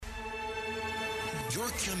You're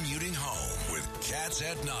commuting home with Cats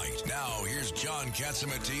at Night. Now, here's John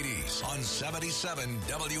Catsimatidis on 77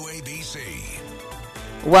 WABC.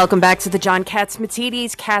 Welcome back to the John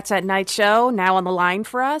Catsimatidis Cats at Night show. Now on the line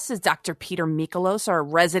for us is Dr. Peter Mikolos, our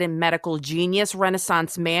resident medical genius,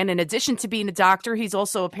 Renaissance man. In addition to being a doctor, he's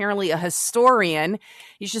also apparently a historian.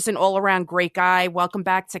 He's just an all-around great guy. Welcome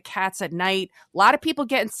back to Cats at Night. A lot of people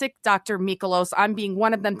getting sick, Dr. Mikolos. I'm being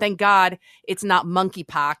one of them. Thank God it's not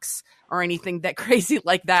monkeypox or anything that crazy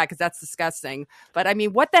like that, because that's disgusting. But I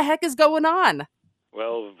mean, what the heck is going on?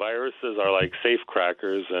 Well, viruses are like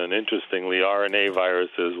safecrackers, and interestingly, RNA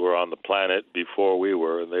viruses were on the planet before we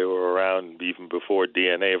were. They were around even before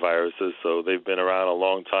DNA viruses, so they've been around a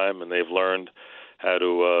long time, and they've learned how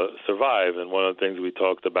to survive. And one of the things we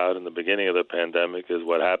talked about in the beginning of the pandemic is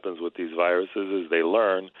what happens with these viruses is they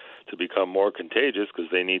learn to become more contagious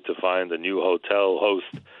because they need to find a new hotel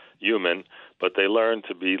host human, but they learn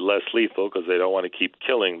to be less lethal because they don't want to keep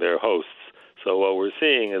killing their hosts. So what we're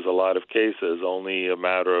seeing is a lot of cases. Only a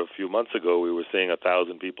matter of a few months ago, we were seeing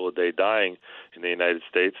 1,000 people a day dying in the United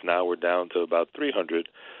States. Now we're down to about 300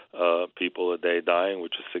 people a day dying,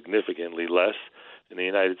 which is significantly less. In the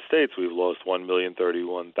United States, we've lost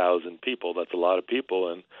 1,031,000 people. That's a lot of people.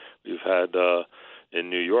 And we've had,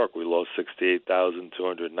 in New York, we lost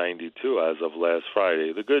 68,292 as of last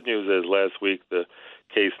Friday. The good news is last week the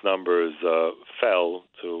case numbers fell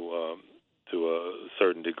to a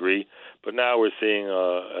certain degree. But now we're seeing,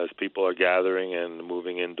 as people are gathering and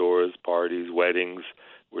moving indoors, parties, weddings,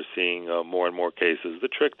 we're seeing more and more cases. The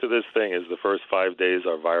trick to this thing is the first 5 days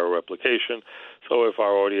are viral replication. So if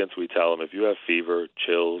our audience, we tell them, if you have fever,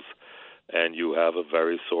 chills, and you have a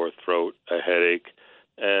very sore throat, a headache,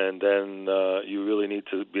 and then you really need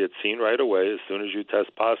to be at scene right away. As soon as you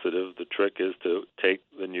test positive, the trick is to take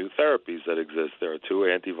the new therapies that exist. There are 2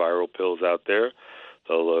 antiviral pills out there,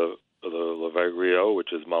 the Lavegrio,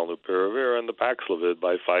 which is molnupiravir, and the Paxlovid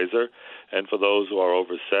by Pfizer. And for those who are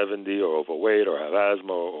over 70 or overweight or have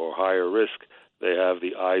asthma or higher risk, they have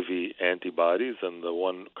the IV antibodies, and the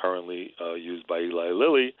one currently used by Eli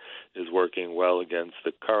Lilly is working well against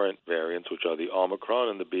the current variants, which are the Omicron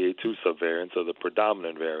and the BA2 subvariants are the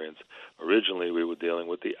predominant variants. Originally, we were dealing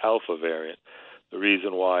with the Alpha variant. The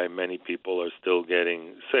reason why many people are still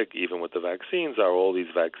getting sick, even with the vaccines, are all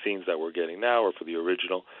these vaccines that we're getting now are for the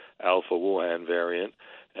original Alpha Wuhan variant,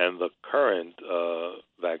 and the current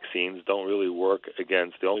vaccines don't really work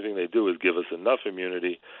against. The only thing they do is give us enough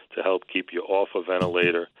immunity to help keep you off a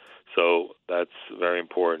ventilator. So that's very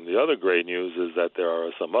important. The other great news is that there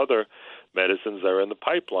are some other medicines that are in the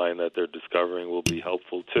pipeline that they're discovering will be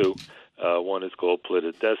helpful too. One is called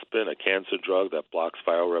plitidespin, a cancer drug that blocks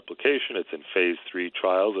viral replication. It's in phase 3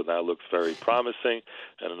 trials, and that looks very promising.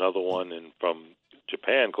 And another one from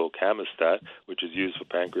Japan called Camostat, which is used for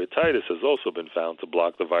pancreatitis, has also been found to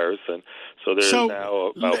block the virus. And so there's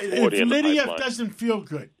now about 40 in the pipeline.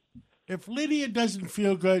 If Lydia doesn't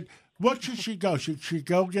feel good, what should she go? Should she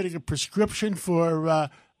go getting a prescription for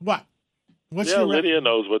what? Lydia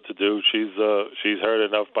knows what to do. She's heard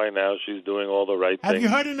enough by now. She's doing all the right things. Have you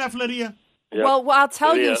heard enough, Lydia? Yep. Well, I'll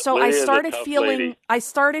tell you. So Lydia's I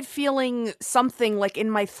started feeling something like in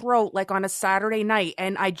my throat, like on a Saturday night,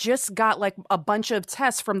 and I just got like a bunch of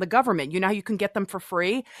tests from the government. You know how you can get them for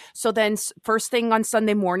free. So then, first thing on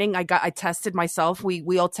Sunday morning, I tested myself.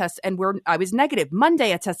 We all test, and I was negative.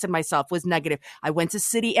 Monday, I tested myself, was negative. I went to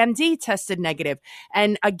City MD, tested negative,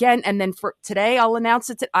 and then for today, I'll announce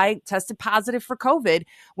it. I tested positive for COVID.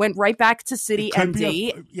 Went right back to City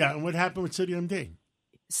MD. And what happened with City MD?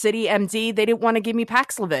 City MD, they didn't want to give me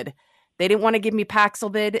Paxlovid.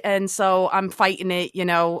 And so I'm fighting it,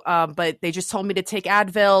 but they just told me to take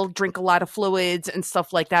Advil, drink a lot of fluids and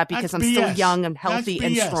stuff like that because I'm still young and healthy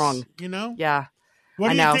and strong. You know? Yeah,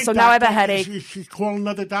 what I do know. You think, so doctor? Now I have a headache. She call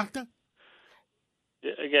another doctor?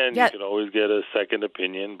 You can always get a second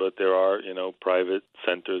opinion, but there are, private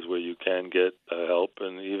centers where you can get help,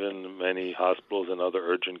 and even many hospitals and other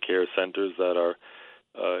urgent care centers that are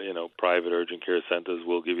private urgent care centers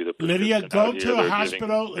will give you the prescription. Lydia, go to a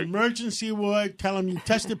hospital, emergency ward, tell them you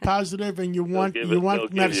tested positive and you want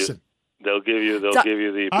medicine. They'll give you the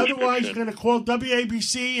prescription. Otherwise, you're going to call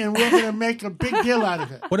WABC and we're going to make a big deal out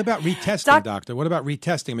of it. What about retesting, doctor? What about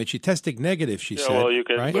retesting? I mean, she tested negative, she said. Well, you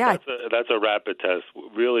can, right? Yeah. That's a rapid test.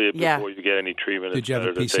 Really, before you get any treatment, did you have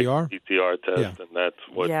a PCR? PCR? PCR test, and that's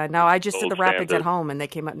what. Yeah, no, I just did the rapids at home, and they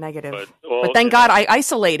came up negative. But thank God I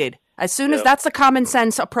isolated. As soon as that's the common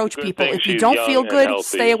sense approach, people. If you don't feel good,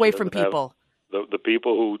 stay away from people. The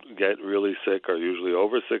people who get really sick are usually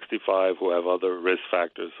over 65 who have other risk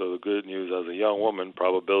factors. So the good news as a young woman,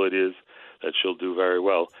 probability is that she'll do very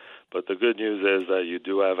well. But the good news is that you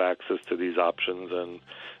do have access to these options, and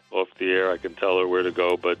off the air I can tell her where to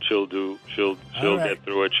go, but she'll right. get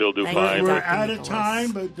through it. She'll do fine. We're out of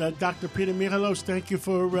time, but Dr. Peter Michalos, thank you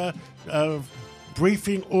for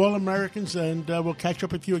briefing all Americans, and we'll catch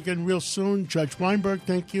up with you again real soon. Judge Weinberg,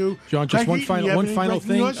 thank you. John, just one final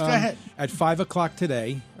thing. Go ahead. At 5 o'clock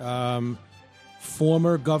today,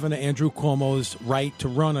 former Governor Andrew Cuomo's right to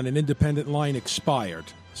run on an independent line expired.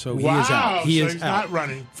 So he is out. He's not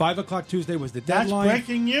running. 5 o'clock Tuesday was the deadline. That's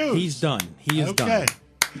breaking news. He's done. He is done.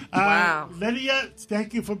 Wow. Lydia,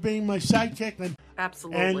 thank you for being my sidekick.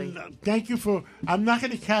 Absolutely. And thank you for, I'm not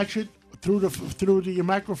going to catch it through the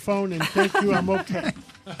microphone, and thank you. I'm okay.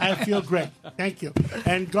 I feel great. Thank you.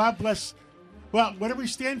 And God bless. Well, what do we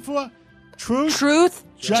stand for? Truth,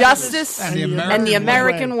 justice, and the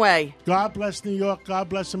American way. God bless New York. God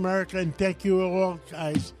bless America. And thank you all,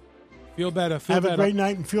 guys. Feel better. Have a great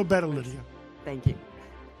night and feel better, Lydia. Thank you.